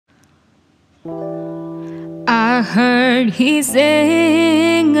I heard he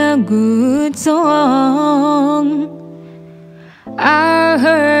sang a good song. I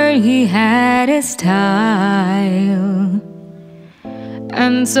heard he had a style.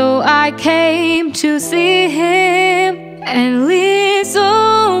 And so I came to see him and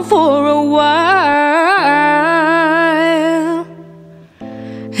listen for a while.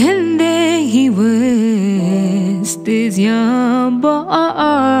 And there he was, this young boy,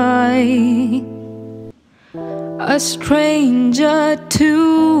 a stranger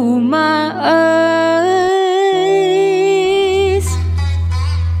to my eyes,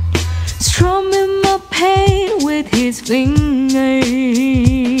 strumming my pain with his fingers,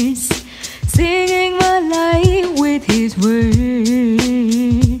 singing my life with his words,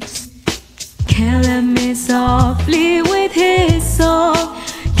 killing me softly with his song,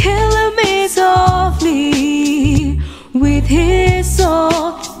 killing me softly with his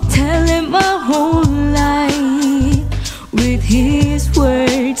song, telling my whole life with his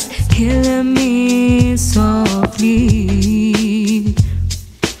words, killing me softly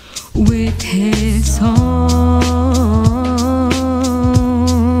with his song.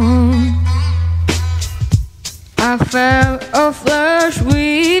 I felt a flush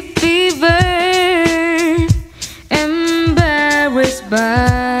with fever, embarrassed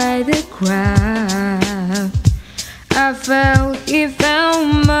by the crowd. I felt he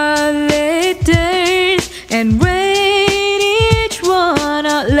found my letters and read each one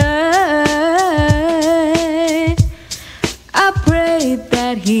out loud. I prayed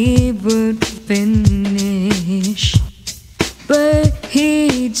that he would finish, but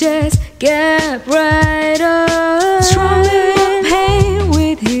he just kept right on.